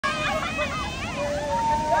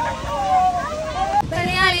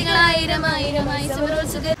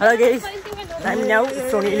Hello guys, I'm now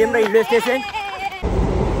Sonilium railway station.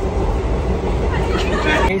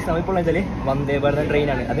 Vande Bharat train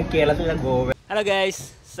ആണ് അത് കേരളത്തിലെ Goa. Hello guys,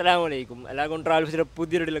 assalamu alaikum. എല്ലാവർക്കും ട്രാവൽസിന്റെ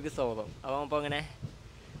പുതിയ വീഡിയോയിലേക്ക് സ്വാഗതം. അപ്പോൾ അങ്ങനെ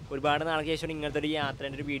ഒരുപാട് നാൾക്ക് ശേഷം ഇങ്ങനത്തെ ഒരു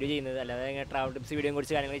യാത്രേൻ്റെ ഒരു വീഡിയോ ചെയ്യുന്നത്, അല്ലാതെ ഇങ്ങനെ ട്രാവൽ ടിപ്സ് വീഡിയോയും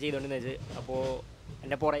കുറച്ച് കാര്യങ്ങൾ ചെയ്തുകൊണ്ടിരുന്നത്. അപ്പോൾ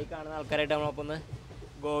എൻ്റെ പുറകെ കാണുന്ന ആൾക്കാരായിട്ട് നമ്മളപ്പോൾ ഒന്ന്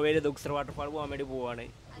ഗോവയിൽ ദുക്സർ വാട്ടർഫാൾ പോകാൻ വേണ്ടി പോവാണ്.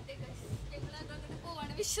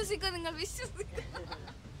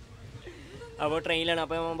 അപ്പോൾ ട്രെയിനിലാണ്.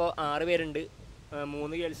 അപ്പോൾ നമ്മൾ 6 പേരുണ്ട്,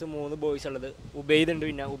 3 ഗേൾസും 3 ബോയ്സ് ഉള്ളത്. ഉബൈദ് ഉണ്ട്,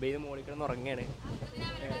 പിന്നെ ഉബൈദ് മോളിൽ കിടന്ന് ഉറങ്ങുകയാണ്.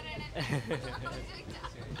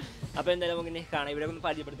 അപ്പോൾ എന്തായാലും നമുക്ക് ഇനി കാണാം, ഇവരെ ഒന്ന്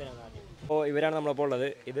പരിചയപ്പെടുത്താനാണ് ആദ്യം. അപ്പോൾ ഇവരാണ് നമ്മളപ്പോൾ ഉള്ളത്.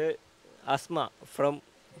 ഇത് അസ്മ ഫ്രം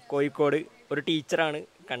കോഴിക്കോട്, ഒരു ടീച്ചറാണ്,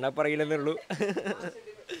 കണ്ടാൽ പറയില്ലെന്നേ ഉള്ളൂ.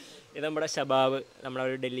 ഇത് നമ്മുടെ ഷബാബ്, നമ്മുടെ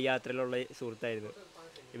ഒരു ഡൽഹി യാത്രയിലുള്ള സുഹൃത്തായിരുന്നു.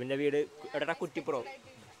 ഇവൻ്റെ വീട് എടാ കുറ്റിപ്പുറം.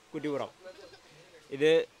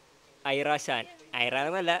 ഇത് ഐറ ഷാൻ, ഐറ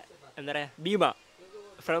എന്നല്ല, എന്താ പറയുക, ഭീമ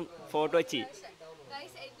ഫ്രം ഫോർട്ട് കൊച്ചി.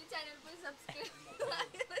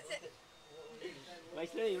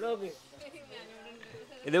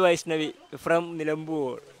 ഇത് വൈഷ്ണവി ഫ്രം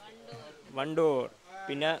നിലമ്പൂർ വണ്ടൂർ.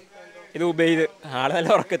 പിന്നെ ഇത് ഉബൈദ്, ആള് നല്ല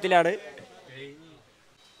ഉറക്കത്തിലാണ്.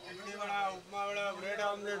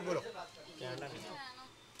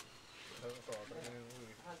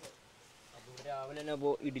 രാവിലെ തന്നെ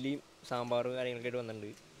അപ്പോൾ ഇഡ്ഡലിയും സാമ്പാറും കാര്യങ്ങളൊക്കെ ആയിട്ട്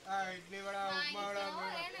വന്നിട്ടുണ്ട്.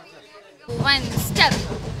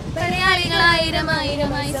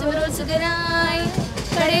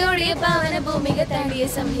 കടയോടിയ പാവന ഭൂമിക താണ്ടിയ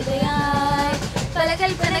സംഹിതയായി പല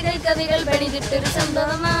കൽപ്പനകൾ കവികൾ പണിതിട്ടൊരു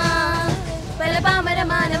സംഭവമായി പല പാമര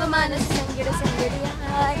മാനവ മാനസ സങ്കട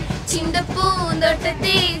സംഗതിയായി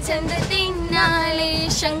ചിന്തപ്പൂന്തോട്ടത്തെ ചന്തത്തിന്നാലെ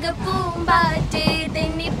ശങ്കപ്പൂമ്പാറ്റേ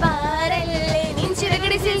തെന്നിപ്പാറല്ലേ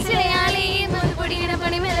നിൻചിറകടി സിൽസിലയാളെ മുൻപൊടിയുടെ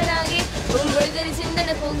പണിമലരാകെ പൂങ്കൊഴുതൊരു ചിന്തന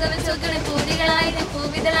പൂങ്കവ ചോക്കണ പൂതികളായിരം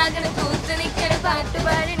പൂവിതളാകണ പൂത്തു നിൽക്കണ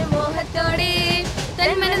പാട്ടുപാടിന് മോഹത്തോടെ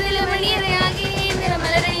തന്മനതിലെ മണിയറയാകെ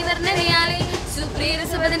നിറമലരണി വർണ്ണനയാളെ സുപ്രീര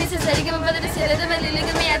സുപദനിച്ച സരിഗമപദന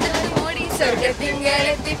ശരതമല്ലിലകമേ അതിർത്തി മോടി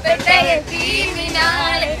സ്വർഗത്തിങ്കലെത്തിപ്പെട്ട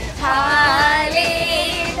യതീമിനാളെ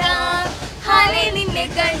ഹാലേ നിന്നെ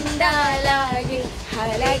കണ്ടാലാകെ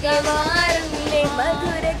ഹലകമാറുന്നില്ലേ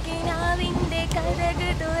മധുരക്കിനാവിന്റെ കഥക്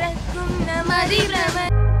തുറക്കുന്ന മതിഭ്രമ.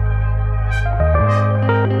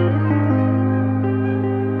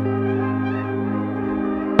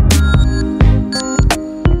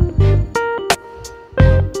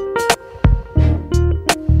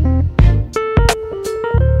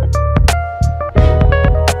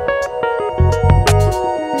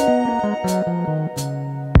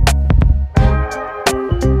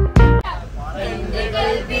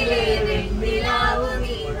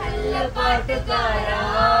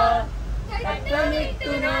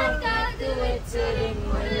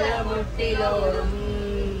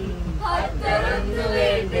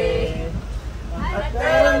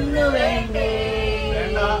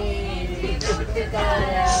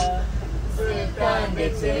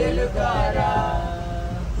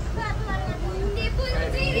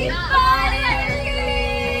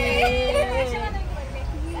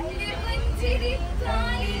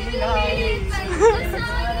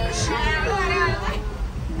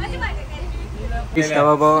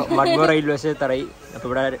 അപ്പോൾ മഡ്ഗോ റെയിൽവേ സ്റ്റേഷൻ തറയി. അപ്പോൾ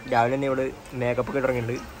ഇവിടെ രാവിലെ തന്നെ ഇവിടെ മേക്കപ്പ് ഒക്കെ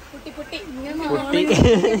തുടങ്ങിയിട്ടുണ്ട്. കുട്ടി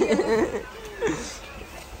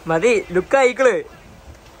മതി ലുക്ക് ആയിക്കള്.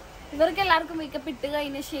 ഇവർക്ക് എല്ലാവർക്കും മേക്കപ്പ് ഇട്ട്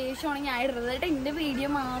കഴിഞ്ഞ ശേഷമാണ് ഞാൻ ഇടുന്നത്. എന്റെ വീഡിയോ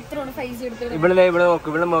മാത്രമാണ് ഫൈസ് എടുത്തത്. ഇവിടെ നോക്ക്,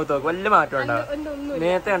 ഇവിടെ മുഖത്ത് നോക്ക്, വല്ല മാറ്റം ഉണ്ടാവും.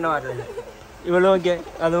 നേരത്തെ കണ്ട മാറ്റമില്ല. ഇവിടെ നോക്കിയാൽ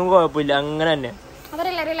അതൊന്നും കുഴപ്പമില്ല, അങ്ങനെ തന്നെ.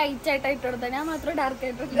 അവരെല്ലാരും ലൈറ്റ് ആയിട്ടാണ് ഇട്ടെടുത്ത, ഞാൻ മാത്രം ഡാർക്ക്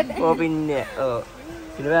ആയിട്ടുണ്ട്. ഓ പിന്നെ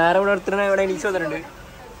വേറെ ഇവിടെ എടുത്തിട്ട് ഇവിടെ എണീച്ച് വന്നിട്ടുണ്ട്.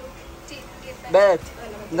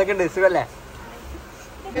 എന്തൊക്കെയുണ്ട്, സുഖല്ലേ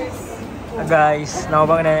ഗായ്സ്?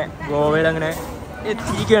 നമ്മ അങ്ങനെ ഗോവയിൽ അങ്ങനെ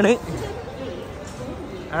എത്തിയിരിക്കുകയാണ്.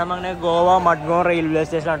 അങ്ങനെ ഗോവ മഡ്ഗോ റെയിൽവേ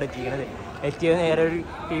സ്റ്റേഷനാണ് എത്തിയിരിക്കുന്നത്. എത്തിയത് നേരെ ഒരു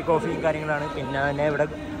ടീ കോഫിയും കാര്യങ്ങളാണ്. പിന്നെ തന്നെ ഇവിടെ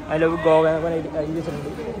അതിൽ ഗോവ എഴുതി വെച്ചിട്ടുണ്ട്.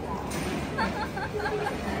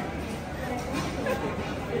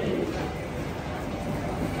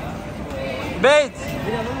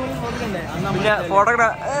 പിന്നെ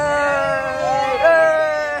ഫോട്ടോഗ്രാഫ്,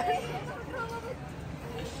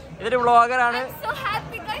 ഇതൊരു വ്ളോഗറാണ്.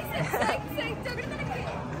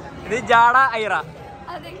 ഇത് ജാഡ ഐറ.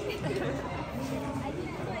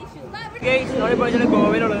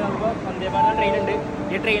 ഗോവയിലുള്ളത് നമുക്ക് വന്ദേ ഭാരത് ട്രെയിൻ ഉണ്ട്.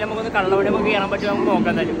 ഈ ട്രെയിൻ നമുക്കൊന്ന് കള്ളവണ്ടി നമുക്ക് കയറാൻ പറ്റും, നമുക്ക്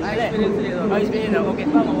നോക്കാൻ തരും അല്ലേ? ഓക്കെ.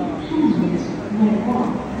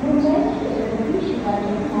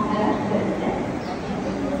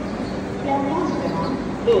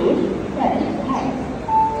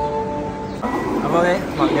 അപ്പോൾ അതെ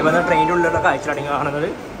വന്ദേ ഭാരത് ട്രെയിനിൻ്റെ ഉള്ളിലുള്ള കാഴ്ചയാണ് കാണുന്നത്.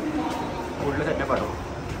 ഫുള്ള് സെറ്റപ്പാണ്.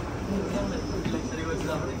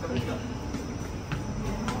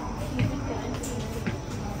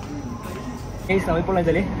 ഇപ്പോൾ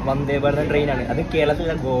വെച്ചാൽ വന്ദേ ഭാരത് ട്രെയിനാണ്. അത്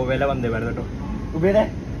കേരളത്തിലെ ഗോവയിലെ വന്ദേ ഭാരത് കേട്ടോ. ഉപേരെ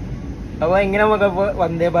അപ്പോൾ എങ്ങനെ നമുക്കപ്പോൾ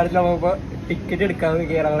വന്ദേ ഭാരതിൽ നമുക്കിപ്പോൾ ടിക്കറ്റ് എടുക്കാമെന്ന്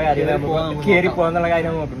കയറാനുള്ള കാര്യം കയറി പോകാന്നുള്ള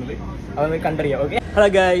കാര്യം നോക്കുന്നത്. അതൊന്ന് കണ്ടറിയാം. ഓക്കെ. ഹലോ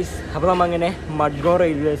ഗൈസ്, അപ്പോൾ നമ്മങ്ങനെ മഡ്ഗോൺ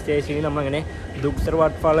റെയിൽവേ സ്റ്റേഷനിൽ നമ്മങ്ങനെ ദുക്സർ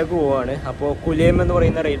വാട്ടർഫാളിലേക്ക് പോവുകയാണ്. അപ്പോൾ കുലേം എന്ന്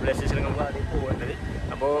പറയുന്ന റെയിൽവേ സ്റ്റേഷനിൽ നമ്മൾ ആദ്യം പോകേണ്ടത്.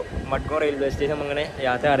 അപ്പോൾ മഡ്ഗോൺ റെയിൽവേ സ്റ്റേഷൻ അങ്ങനെ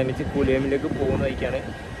യാത്ര ആരംഭിച്ച് കുലേമിലേക്ക് പോകുന്ന വഴിക്കാണ്.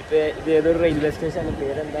 ഇപ്പോൾ ഇത് ഏതൊരു റെയിൽവേ സ്റ്റേഷനാണ്,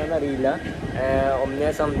 പേരെന്താണെന്ന് അറിയില്ല.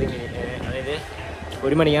 1 സംതിങ്ങിന്, അതായത്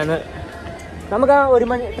 1 മണിയാണ് നമുക്ക്. ആ 1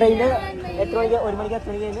 മണി ട്രെയിന് എത്ര മണിക്ക്? 1 മണിക്ക് എത്ര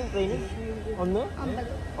മണിക്കായിരുന്നു ട്രെയിന്?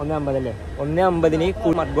 1:50 അല്ലേ?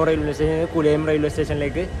 1:50 മഡ്ഗോൺ റെയിൽവേ സ്റ്റേഷൻ കുലേം റെയിൽവേ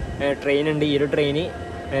സ്റ്റേഷനിലേക്ക് ട്രെയിൻ ഉണ്ട്. ഈ ഒരു ട്രെയിന്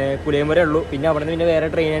കുലേം വരെ ഉള്ളൂ. പിന്നെ അവിടെ നിന്ന് പിന്നെ വേറെ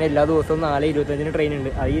ട്രെയിനാണ്. എല്ലാ ദിവസവും 4:25 ട്രെയിൻ ഉണ്ട്.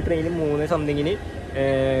 ഈ ട്രെയിനിൽ 3 സംതിങ്ങിന്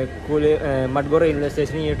മഡ്ഗോൺ റെയിൽവേ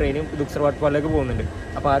സ്റ്റേഷനിൽ ഈ ട്രെയിൻ ദുക്സർ വാട്ടർഫാളിലേക്ക് പോകുന്നുണ്ട്.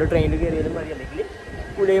 അപ്പോൾ ആ ഒരു ട്രെയിനിൽ കയറിയാലും മതി. അല്ലെങ്കിൽ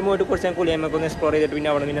കുലേമുമായിട്ട് കുറച്ച് ഞാൻ കുലേമൊക്കെ ഒന്ന് എക്സ്പ്ലോർ ചെയ്തിട്ട് പിന്നെ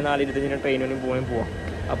അവിടെ നിന്ന് 4:25 ട്രെയിനിന് പോവാം.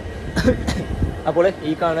 അപ്പോൾ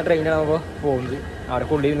ഈ കാണുന്ന ട്രെയിനാണ് നമ്മൾ പോകുന്നത്. അവിടെ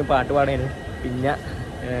കൊണ്ടുവരുന്ന പാട്ട് പാടാണ്. പിന്നെ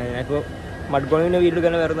ഇപ്പോൾ മഡ്ഗോണിൽ പിന്നെ വീഡിയോ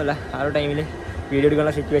എടുക്കാൻ വേറെ ഒന്നുമല്ല, ആ ഒരു ടൈമിൽ വീഡിയോ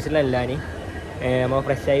എടുക്കാനുള്ള സിറ്റുവേഷനിലല്ല. നമ്മൾ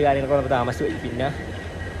ഫ്രഷായി കാര്യങ്ങളൊക്കെ വന്നപ്പോൾ താമസിച്ച് പോയി. പിന്നെ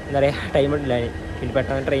എന്താ പറയുക, ടൈം ഇല്ല. പിന്നെ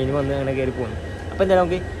പെട്ടെന്ന് ട്രെയിൻ വന്ന് അങ്ങനെ കയറി പോകുന്നു. അപ്പോൾ എന്തായാലും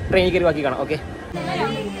നമുക്ക് ട്രെയിനിൽ കയറി ബാക്കി കാണാം. ഓക്കെ.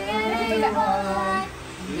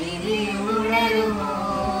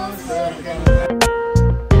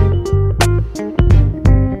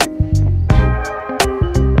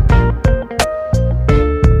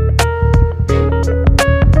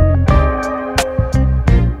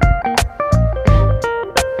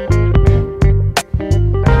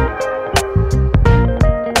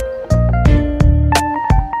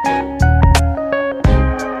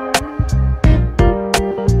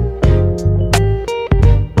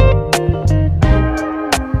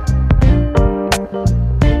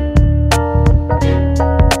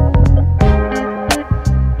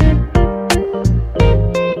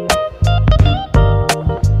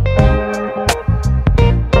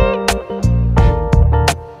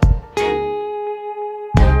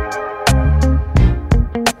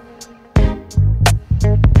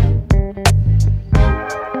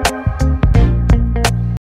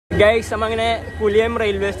 ഗൈസ്, നമ്മൾ അങ്ങനെ കുലിയം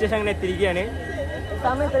റെയിൽവേ സ്റ്റേഷൻ അങ്ങനെ എത്തിയിരിക്കുകയാണ്.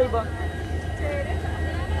 സമയം എത്ര ഇപ്പോൾ?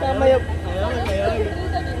 സമയം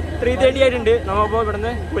 3:30 ആയിട്ടുണ്ട്. നമ്മളിപ്പോൾ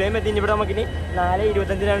ഇവിടുന്ന് കുലിയം എത്തി. ഇവിടെ നമുക്കിനി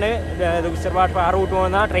 4:25 ദുക്സർ വാട്ടർഫാൾ ആ റൂട്ട്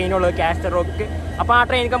പോകുന്ന ട്രെയിനുള്ളത്, കാസ്റ്റർ റോക്ക്. അപ്പോൾ ആ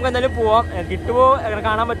ട്രെയിനിൽ നമുക്ക് എന്തായാലും പോവാം. കിട്ടുമോ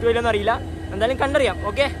കാണാൻ പറ്റുമോ എന്ന് അറിയില്ല, എന്തായാലും കണ്ടറിയാം.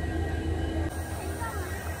 ഓക്കെ.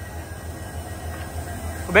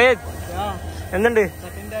 എന്തുണ്ട്?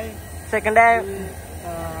 Second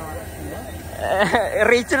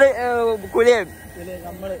reached കുലിയം.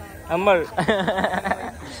 നമ്മൾ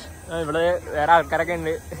ഇവിടെ വേറെ ആൾക്കാരൊക്കെ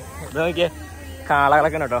ഉണ്ട്. ഇത് നോക്കിയേ,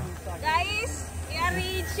 കാളകളൊക്കെ ഉണ്ട് കേട്ടോ.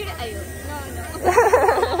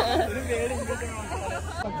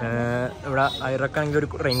 ഇവിടെ അയറൊക്കെയാണെങ്കിൽ ഒരു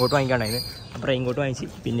റെയിൻകോട്ട് വാങ്ങിക്കാണ്ടായിരുന്നു. അപ്പോൾ റെയിൻകോട്ട് വാങ്ങിച്ച്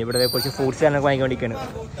പിന്നെ ഇവിടെ കുറച്ച് ഫ്രൂട്ട്സ് തന്നെ വാങ്ങിക്കൊണ്ടിരിക്കുകയാണ്.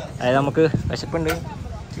 അതായത് നമുക്ക് വിശപ്പുണ്ട്,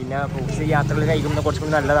 പിന്നെ ഫ്രൂട്ട്സ് യാത്രകൾ കഴിക്കുമ്പോൾ കുറച്ചും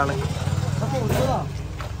കൂടി നല്ലതാണ്.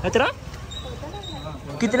 എത്ര?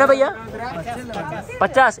 कितना भैया?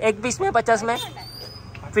 50 एक पीस में? 50 में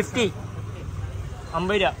 50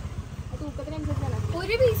 50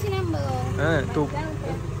 രൂപ.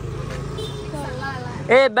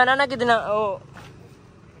 बनाना कितना? ओ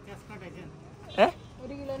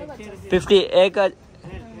 50 एक.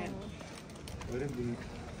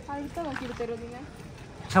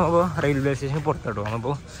 നമ്മളിപ്പോൾ റെയിൽവേ സ്റ്റേഷനിൽ പുറത്തോട്ടോ.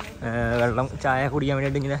 നമ്മളിപ്പോൾ വെള്ളം ചായ കുടിക്കാൻ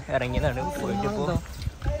വേണ്ടിയിട്ട് ഇങ്ങനെ ഇറങ്ങിയതാണ്. പോയിട്ടിപ്പോൾ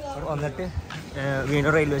വന്നിട്ട്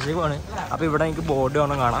വീണ്ടും റെയിൽവേ സ്റ്റേഷൻ പോവാണ്. അപ്പോൾ ഇവിടെ എനിക്ക് ബോർഡ്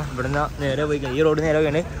വേണം കാണാം. ഇവിടുന്ന് നേരെ പോയി ഈ റോഡ് നേരെ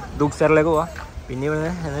പോയാണ് ദുക്സറിലേക്ക് പോവാം. പിന്നെ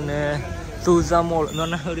ഇവിടുന്ന് പിന്നെ സൂസ മോൾ എന്ന്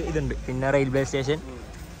പറഞ്ഞ ഒരു ഇതുണ്ട്. പിന്നെ റെയിൽവേ സ്റ്റേഷൻ,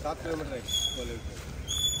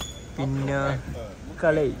 പിന്നെ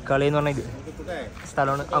കളി എന്ന് പറഞ്ഞ ഇത്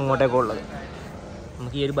സ്ഥലമാണ് അങ്ങോട്ടേക്ക് ഉള്ളത്.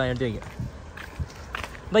 നമുക്ക് ഈ ഒരു ബാനടുത്ത് വയ്ക്കാം.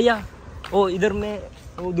 भैया ओ इधर में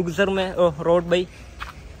दुगसर में रोड भाई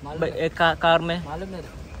कार में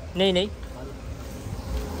नहीं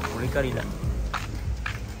പുള്ളിക്കറിയില്ല.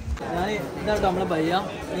 ഇതാട്ടോ നമ്മളെ ബയ്യ.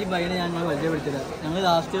 ഈ ബയ്യനെ ഞാൻ പരിചയപ്പെടുത്തില്ല. ഞങ്ങൾ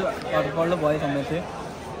ലാസ്റ്റ് വാട്ടർഫാളിൽ പോയ സമയത്ത്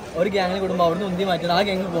ഒരു ഗ്യാങ്ങിൽ കൂടുമ്പോൾ അവിടുന്ന് ഉന്തി മാറ്റിയത് ആ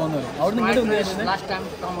ഗ്യാങ്ങിൽ പോകുന്നു. അവിടെ നിങ്ങളുടെ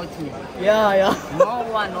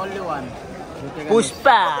പുഷ്പ.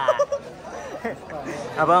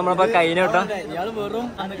 അപ്പോൾ നമ്മളിപ്പോൾ കഴിഞ്ഞ കേട്ടോ. ഇയാൾ വെറും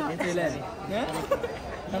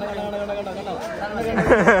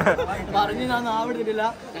പറഞ്ഞു ഞാൻ നാവിടുന്നില്ല.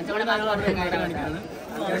 എന്തായാലും നല്ല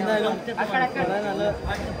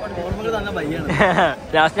ഓർമ്മകൾ തന്നെ ബൈയാണ്.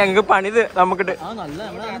 ലാസ്റ്റ് ഞങ്ങൾക്ക് പണിത് നമുക്കിട്ട്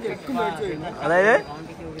അതായത്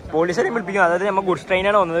പോലീസിനെ വിളിപ്പിക്കും. അതായത് നമ്മൾ ഗുഡ്സ്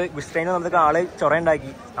ട്രെയിനാണ് വന്നത്. ഗുഡ്സ് ട്രെയിൻ നമുക്ക് ആള്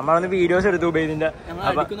ചൊറയുണ്ടാക്കി. നമ്മളന്ന് വീഡിയോസ് എടുത്തു ഉപയോഗിന്റെ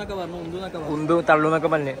ഉന്തു തള്ളൂന്നൊക്കെ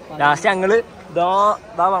പറഞ്ഞ് ലാസ്റ്റ് ഞങ്ങള് ഇതാ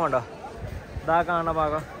ഭാഗണ്ടോ ഇതാ കാണുന്ന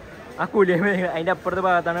ഭാഗം ആ കുലിയമ അതിന്റെ അപ്പുറത്തെ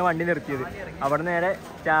ഭാഗത്താണ് വണ്ടി നിർത്തിയത്. അവിടെ നേരെ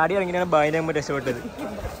ചാടി ഇറങ്ങിയാണ് ബായിനെ നമ്മൾ രക്ഷപ്പെട്ടത്.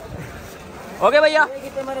 Okay ഭയ്യ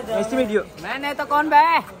next video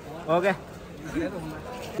okay.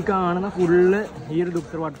 ഈ കാണുന്ന ഫുള്ള് ഈ ഒരു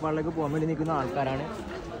ദുഃഖർ വാട്ടർഫാളിലേക്ക് പോകാൻ വേണ്ടി നിൽക്കുന്ന ആൾക്കാരാണ്.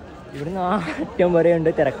 ഇവിടുന്ന് ആ അറ്റം വരെയുണ്ട്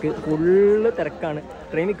തിരക്ക്. ഫുള്ള് തിരക്കാണ്.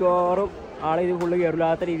 ട്രെയിൻ മിക്കവാറും ആളെ ഇത് ഫുള്ള്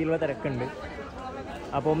കയറില്ലാത്ത രീതിയിലുള്ള തിരക്കുണ്ട്.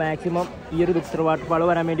 അപ്പോൾ മാക്സിമം ഈ ഒരു ദുഃഖർ വാട്ടർഫാൾ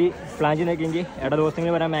വരാൻ വേണ്ടി പ്ലാൻ ചെയ്തെങ്കിൽ ഇട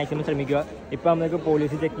ദിവസങ്ങളിൽ വരാൻ മാക്സിമം ശ്രമിക്കുക. ഇപ്പോൾ നമുക്ക്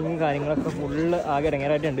പോലീസ് ചെക്കിങ്ങും കാര്യങ്ങളൊക്കെ ഫുള്ള് ആകെ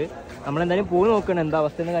ഇറങ്ങാറായിട്ടുണ്ട്. നമ്മളെന്തായാലും പോയി നോക്കണം എന്താ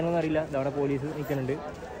അവസ്ഥയെന്ന് കാര്യമൊന്നും അറിയില്ല. അവിടെ പോലീസ് നിൽക്കുന്നുണ്ട്.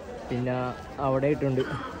 പിന്നെ അവിടെ ഇട്ടുണ്ട്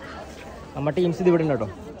നമ്മുടെ ടീംസ് ഇത് ഇവിടെ ഉണ്ട് കേട്ടോ.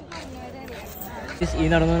 ഈ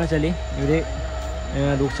നടന്നതെന്ന് വെച്ചാൽ ഇവർ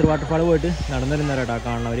ദുഃഖർ വാട്ടർഫാൾ പോയിട്ട് നടന്നു വരുന്നവരാ കേട്ടോ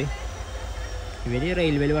കാണുന്നവർ. ഇവർ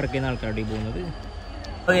റെയിൽവേയിൽ വർക്ക് ചെയ്യുന്ന ആൾക്കാരാണ് ഈ പോകുന്നത്.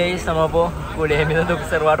 അപ്പോൾ നമ്മളിപ്പോൾ പുലിയമ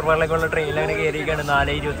ദുഃഖർ വാട്ടർഫാളിലേക്കുള്ള ട്രെയിനിലങ്ങനെ കയറിയിരിക്കുകയാണ്.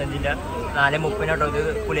 4:25 4:30 കേട്ടോ ഇത്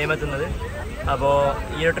പുലിയമ എത്തുന്നത്. അപ്പോൾ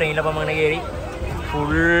ഈ ഒരു ട്രെയിനിലപ്പം അങ്ങനെ കയറി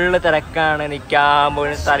ഫുള്ള് തിരക്കാണ്. നിൽക്കാൻ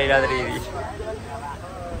പോലും സ്ഥലമില്ലാത്ത രീതി.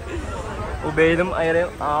 ഉബൈദും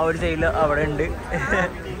അയാളും ആ ഒരു സൈഡിൽ അവിടെ ഉണ്ട്.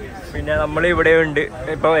 പിന്നെ നമ്മൾ ഇവിടെ ഉണ്ട്.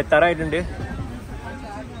 ഇപ്പോൾ എത്താറായിട്ടുണ്ട്.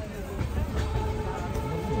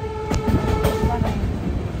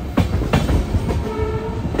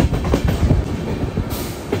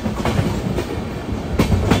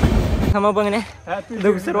 നമ്മളിപ്പോൾ അങ്ങനെ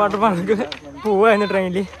ദുഃഖർ വാട്ടർഫാളിലേക്ക് പോവായിരുന്നു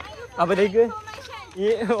ട്രെയിനിൽ. അപ്പോഴത്തേക്ക് ഈ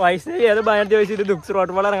വയസ്സ് ഏത് ഭയത്തെ ചോദിച്ചിട്ട് ദുഃഖർ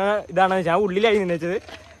വാട്ടർഫാൾ ഇറങ്ങാൻ ഇതാണ് ഞാൻ ഉള്ളിലായി നിന്നേച്ചത്.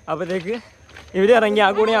 അപ്പോഴത്തേക്ക് ഇവര് ഇറങ്ങി. ആ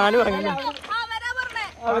കൂടെ ഞാനും ഇറങ്ങി.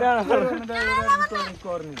 അവരാണ്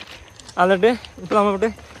എന്നിട്ട് ഇപ്പോൾ നമ്മളിട്ട്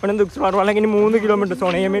ഇവിടെ ദുഃഖർ വാട്ടർഫാളിലേക്ക് 3 കിലോമീറ്റർ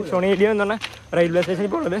സൊണേലിയ എന്ന് പറഞ്ഞാൽ റെയിൽവേ സ്റ്റേഷനിൽ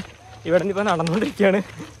ഇപ്പോൾ ഉള്ളത്. ഇവിടെ നിന്ന് ഇപ്പോൾ നടന്നുകൊണ്ടിരിക്കുകയാണ്.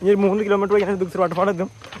 ഇനി 3 കിലോമീറ്റർ പോയി ദുഃഖർ വാട്ടർഫാൾ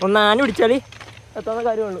എത്തും. ഒന്ന് ആന പിടിച്ചാൽ എത്താവുന്ന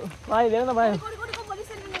കാര്യമുള്ളൂ. ഇതേന്നാ ഭയം.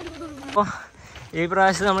 അപ്പോൾ ഈ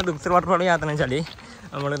പ്രാവശ്യം നമ്മൾ ദുഃഖർ വാട്ടർഫാൾ യാത്ര വെച്ചാൽ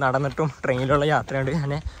നമ്മൾ നടന്നിട്ടും ട്രെയിനിലുള്ള യാത്രയുണ്ട്.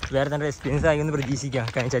 അങ്ങനെ വേറെ തന്നെ എക്സ്പീരിയൻസ് ആയി എന്ന് പ്രതീക്ഷിക്കാം.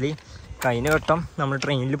 കാരണം വെച്ചാൽ കഴിഞ്ഞ വട്ടം നമ്മൾ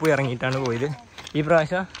ട്രെയിനിൽ പോയി ഇറങ്ങിയിട്ടാണ് പോയത്. ഈ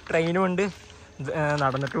പ്രാവശ്യം ട്രെയിനും ഉണ്ട്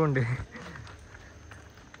നടന്നിട്ടും ഉണ്ട്.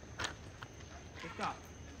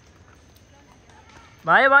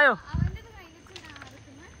 ബായോ ബായോ.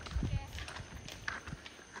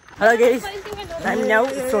 Hello guys, now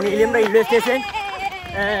Sonelium railway station.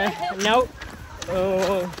 Now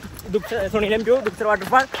Sonelium to Dudhsagar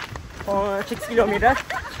waterfall 6 kilometers,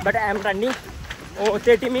 but I am running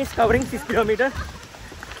 30 minutes covering 6 kilometers,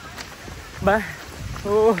 but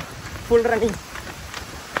full running.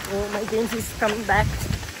 My gains is coming back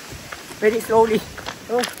very slowly.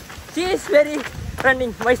 She is very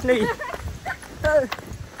running Vaishnavi.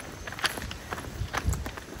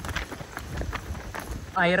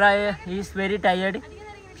 Ira is very tired.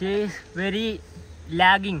 She is very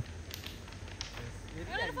lagging.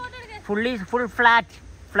 Full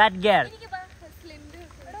flat girl.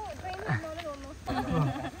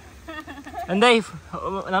 And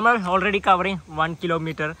നമ്മൾ already covering 1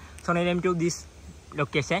 kilometer Sonelium to this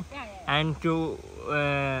location, and to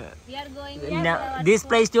we are going this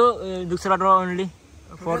place to Dudhsagar only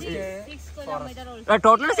for 6 kilometers also.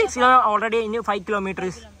 total 6 kilometers already in 5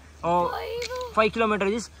 kilometers. 5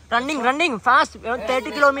 kilometers is running fast.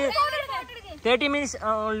 30 minutes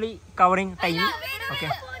only covering time. Okay.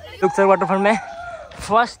 Dudhsagar waterfall में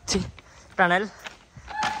first tunnel.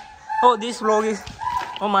 This vlog is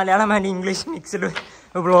Malayalam and English mixed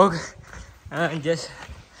vlog. Just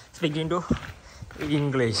speaking to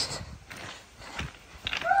English.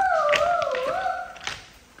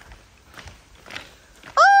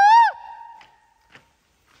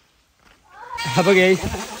 അപ്പോൾ guys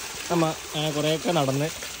നമ്മൾ കുറേയൊക്കെ നടന്ന്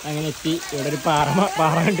അങ്ങനെ എത്തി. ഇവിടെ ഒരു പാറ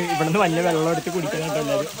ഉണ്ട്. ഇവിടെ നിന്ന് വലിയ വെള്ളം എടുത്ത്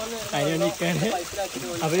കുടിക്കാനായിട്ടുള്ളത് അതിന് വേണ്ടി നിൽക്കുകയാണ്.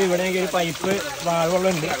 അപ്പോൾ ഇവിടെ ഒരു പൈപ്പ് വാഴവെള്ളം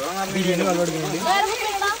ഉണ്ട്. ബിരിയാണി വെള്ളം എടുക്കുന്നുണ്ട്.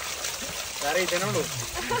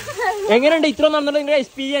 എങ്ങനെയുണ്ട് ഇത്ര നടന്നിട്ട് നിങ്ങളുടെ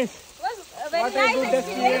എക്സ്പീരിയൻസ്?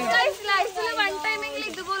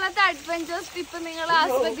 ഇതുപോലത്തെ അഡ്വഞ്ചേഴ്സ് ട്രിപ്പ് നിങ്ങൾ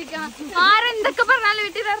ആസ്വദിക്കണം. ആരെന്തൊക്കെ പറഞ്ഞാലും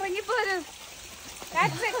വീട്ടിൽ ഇറങ്ങി പോരും.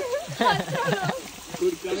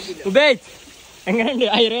 എങ്ങനെയുണ്ട്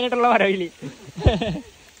ഐറനായിട്ടുള്ള വരവില്?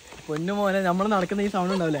 പൊന്നു മോനെ, നമ്മൾ നടക്കുന്ന ഈ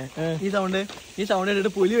സൗണ്ട് ഉണ്ടാവില്ലേ, ഈ സൗണ്ട്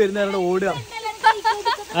ഇട്ടിട്ട് പുലി വരുന്നവരുടെ ഓടുക.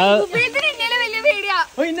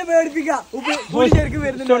 ഇന്നെ പേടിപ്പിക്കാം.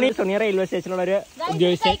 സോണി റെയിൽവേ സ്റ്റേഷനിലുള്ള ഒരു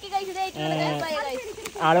ഉദ്യോഗസ്ഥൻ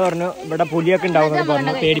ആള് പറഞ്ഞു ഇവിടെ പുലിയൊക്കെ ഉണ്ടാവുന്നത്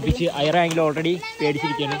പറഞ്ഞു, പേടിപ്പിച്ച്. അയറാണെങ്കിൽ ഓൾറെഡി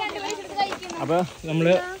പേടിച്ചിരിക്കുകയാണ്. അപ്പോൾ നമ്മൾ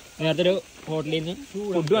നേരത്തെ ഒരു ഹോട്ടലിൽ നിന്ന്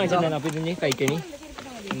ഫുഡ് വാങ്ങിച്ചിട്ടുണ്ടായിരുന്നു. അപ്പോൾ ഇതിന് കഴിക്കണി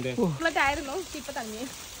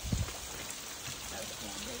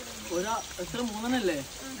മൂന്നെണ്ണല്ലേ?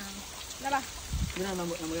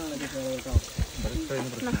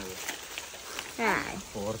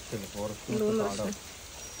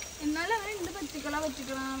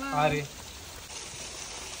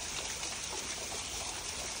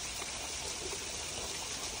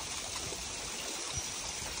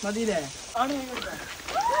 മതിയില്ലേ?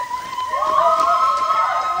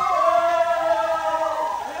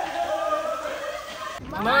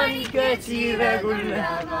 ചിറകുള്ള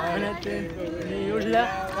വാനത്ത് നീയുള്ള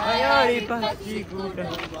അയാളി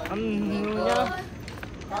പക്ഷിക്കൂട്ടം അന്നു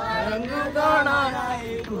ഞാൻ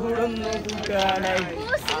കാണാനായി കൂടുന്നു കൂട്ടാനായി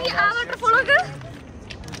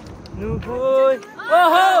പോയി.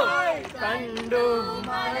 ഓഹോ കണ്ടു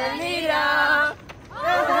മഴനിര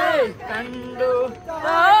കണ്ടു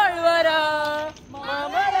താഴ്വര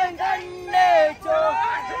മാമരം കണ്ടേ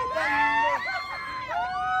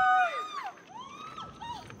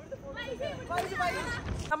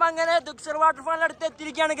നമ്മ അങ്ങനെ ദുക്സർ വാട്ടർഫാളിന്റെ അടുത്ത്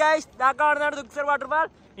എത്തിയിരിക്കുകയാണ് ഗൈസ്. ഇതാ കാണുന്നതാണ് ദുക്സർ വാട്ടർഫാൾ.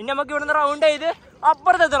 ഇനി നമുക്ക് ഇവിടുന്ന് റൗണ്ട് ചെയ്ത്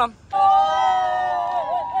അപ്പുറത്തെത്തണം.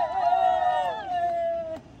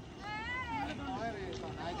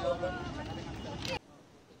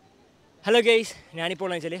 ഹലോ ഗൈസ്, ഞാനിപ്പോൾ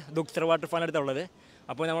വെച്ചാൽ ദുക്സർ വാട്ടർഫാളിൻ്റെ അടുത്തുള്ളത്.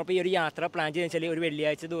 അപ്പോൾ നമ്മളിപ്പോൾ ഈ ഒരു യാത്ര പ്ലാൻ ചെയ്തെന്ന് വെച്ചാൽ ഒരു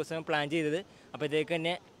വെള്ളിയാഴ്ച ദിവസം പ്ലാൻ ചെയ്തത്. അപ്പോഴത്തേക്ക്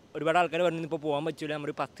തന്നെ ഒരുപാട് ആൾക്കാർ പറഞ്ഞു ഇപ്പോൾ പോകാൻ പറ്റില്ല,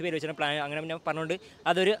 നമ്മൾ 10 പേര് വെച്ചാൽ പ്ലാൻ. അങ്ങനെ പിന്നെ പറഞ്ഞുകൊണ്ട്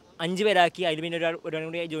അതൊരു 5 പേരാക്കി. അതിൽ പിന്നെ ഒരാളും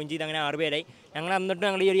കൂടി ജോയിൻ ചെയ്ത് അങ്ങനെ 6 പേരായി. ഞങ്ങൾ എന്നിട്ട്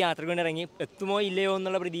ഞങ്ങൾ ഈ ഒരു യാത്രയ്ക്ക് വേണ്ടി ഇറങ്ങി. എത്തുമോ ഇല്ലയോ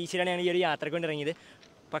എന്നുള്ള പ്രതീക്ഷയിലാണ് ഞങ്ങൾ ഈ ഒരു യാത്രയ്ക്ക് വേണ്ടി ഇറങ്ങിയത്.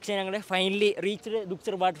 പക്ഷേ ഞങ്ങൾ ഫൈനലി റീച്ച്ഡ്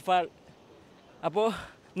ദുക്സർ വാട്ടർഫാൾ. അപ്പോൾ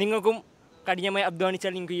നിങ്ങൾക്കും കഠിനമായി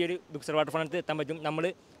അധ്വാനിച്ചാൽ നിങ്ങൾക്ക് ഈ ഒരു ദുക്സർ വാട്ടർഫാളിനടുത്ത് എത്താൻ പറ്റും. നമ്മൾ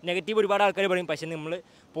നെഗറ്റീവ് ഒരുപാട് ആൾക്കാർ പറയും, പക്ഷേ നമ്മൾ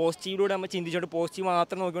പോസിറ്റീവിലൂടെ നമ്മൾ ചിന്തിച്ചുകൊണ്ട് പോസിറ്റീവ്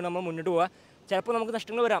മാത്രം നോക്കിക്കൊണ്ട് നമ്മൾ മുന്നോട്ട് പോവുക. ചിലപ്പോൾ നമുക്ക്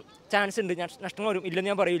നഷ്ടങ്ങൾ വരാം, ചാൻസ് ഉണ്ട്, നഷ്ടങ്ങൾ വരും, ഇല്ലെന്ന്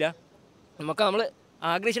ഞാൻ പറയില്ല. നമ്മൾ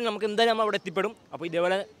ആഗ്രഹിച്ചാൽ നമുക്ക് എന്തായാലും നമ്മൾ അവിടെ എത്തിപ്പെടും. അപ്പോൾ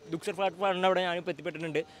ഇതേപോലെ ദുക്സർ വാട്ടർഫാളിൻ്റെ അവിടെ ഞാനിപ്പോൾ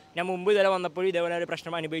എത്തിപ്പെട്ടിട്ടുണ്ട്. ഞാൻ മുമ്പ് ഇതേപോലെ വന്നപ്പോഴും ഇതേപോലെ ഒരു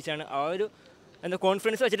പ്രശ്നം അനുഭവിച്ചാണ്. ആ ഒരു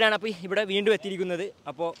കോൺഫിഡൻസ് വെച്ചിട്ടാണ് അപ്പോൾ ഇവിടെ വീണ്ടും എത്തിയിരിക്കുന്നത്.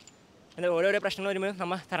 അപ്പോൾ ഓരോരോ പ്രശ്നങ്ങൾ വരുമ്പോൾ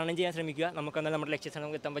നമ്മൾ തരണം ചെയ്യാൻ ശ്രമിക്കുക. നമുക്ക് എന്നാൽ നമ്മുടെ ലക്ഷ്യസ്ഥാനം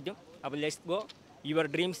നമുക്ക് എത്താൻ പറ്റും. അപ്പോൾ let's go, your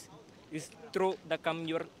dreams is through the come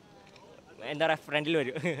your എന്താ പറയുക ഫ്രണ്ടിൽ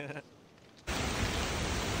വരും.